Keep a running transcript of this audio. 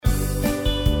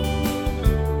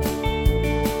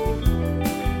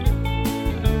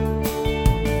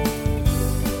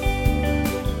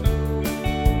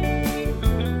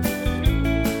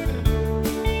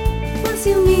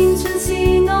笑面盡是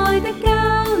愛的交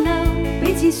流，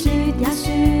彼此說也說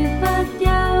不休。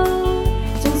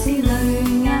縱是淚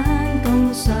眼共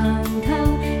嘗透，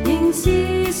仍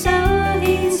是手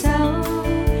牽手。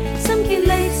心竭力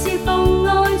侍奉愛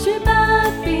主不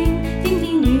變，天天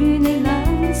與你兩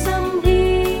心牽。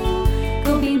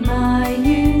告別埋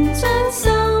怨將心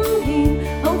獻，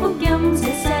好福音這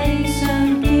世上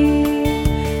見。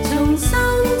從心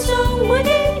中每天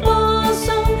播送，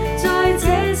在這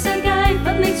世界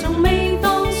奮力從未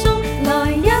放鬆。來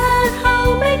日後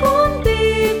未管跌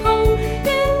碰，願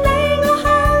你我向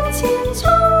前衝。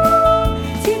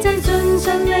此際盡着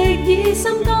力以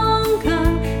心剛強，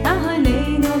打開你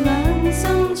我兩心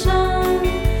窗。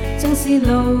縱是路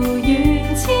遠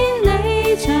千里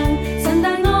長，神大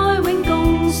愛永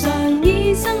共常，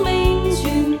以生命傳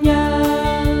揚。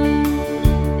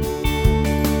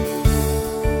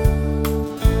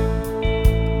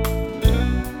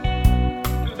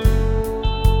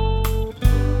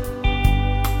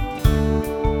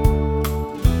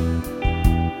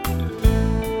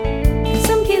心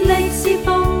竭力侍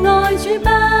奉愛主不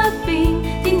變，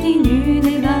天天與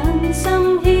你兩心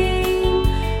牽。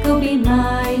告別埋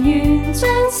怨將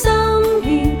心獻，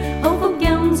好福音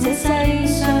這世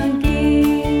上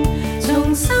見。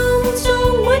從心中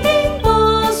每天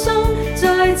播送，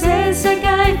在這世界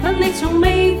奮力從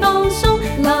未放鬆。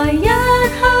來日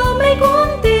後未管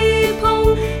跌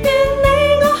碰，願你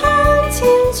我向前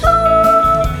衝。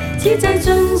此際盡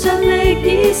着力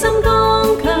以心剛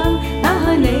強，打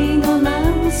開你我兩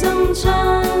心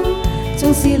窗。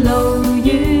縱是路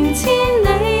遠千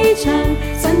里長，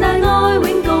神大愛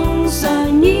永共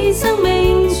常，以生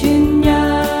命